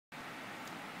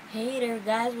Hey there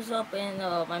guys, what's up? And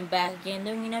I'm back again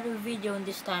doing another video, and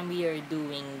this time we are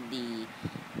doing the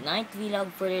night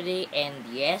vlog for today. And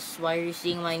yes, why you're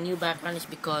seeing my new background is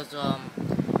because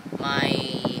my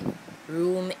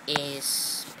room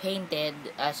is painted,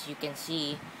 as you can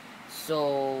see.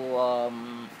 So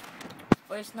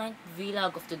for this night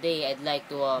vlog of today, I'd like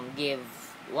to give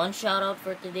one shout out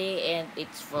for today, and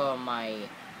it's for my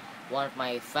one of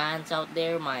my fans out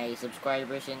there, my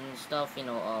subscribers and stuff.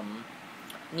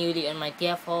 Newly on my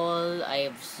TF haul,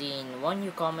 I've seen one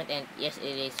new comment, and yes,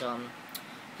 it is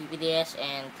PPDS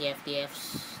and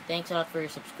TFTFs. Thanks a lot for your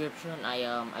subscription.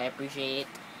 I appreciate it.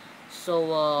 So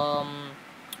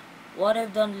what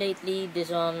I've done lately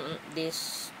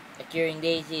this occurring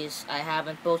days is I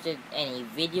haven't posted any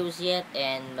videos yet,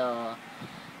 and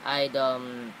I'd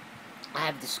I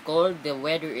have this cold. The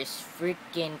weather is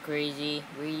freaking crazy,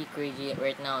 really crazy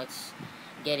right now. It's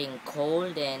getting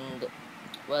cold, and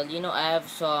well, I have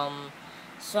some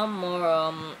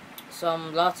more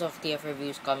some lots of TF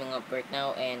reviews coming up right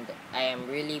now, and I am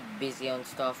really busy on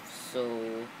stuff.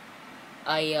 So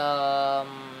I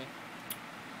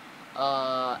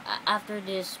after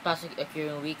this past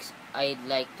occurring weeks, I'd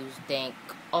like to thank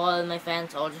all my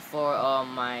fans, also for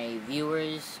my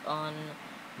viewers on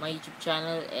my YouTube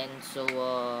channel. And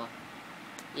so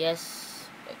yes,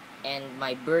 and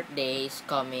my birthday is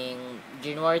coming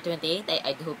January 28th.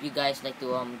 I hope you guys like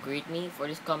to greet me for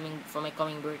my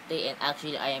coming birthday. And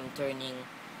actually, I am turning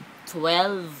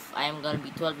 12. I am gonna be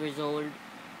 12 years old.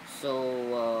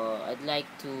 So I'd like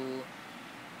to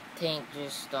think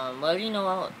just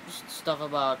just stuff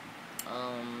about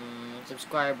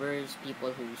subscribers,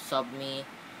 people who sub me.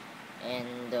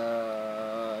 And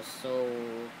so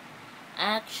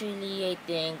actually, I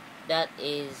think that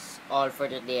is all for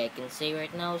today I can say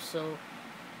right now. So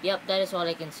yep, that is all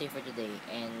I can say for today.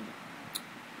 And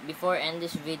before I end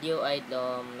this video, I'd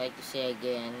like to say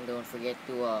again, don't forget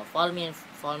to follow me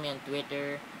on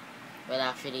Twitter. Well,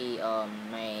 actually,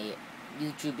 my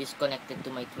YouTube is connected to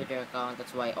my Twitter account.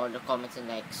 That's why all the comments and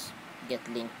likes get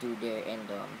linked to there. And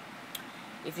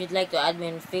if you'd like to add me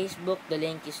on Facebook, the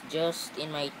link is just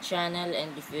in my channel.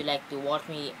 And if you'd like to watch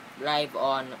me live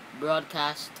on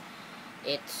broadcast,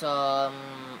 it's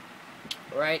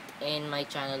right in my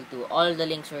channel too. All the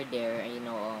links are there.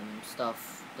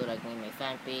 Stuff to like my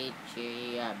fan page.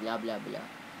 Yeah, blah blah blah.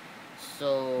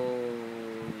 So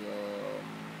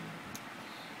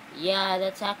yeah,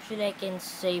 that's actually I can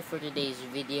say for today's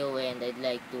video. And I'd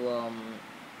like to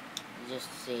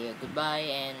just say goodbye.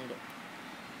 And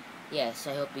yes,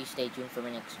 I hope you stay tuned for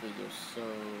my next videos. So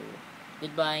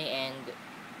goodbye and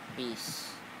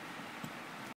peace.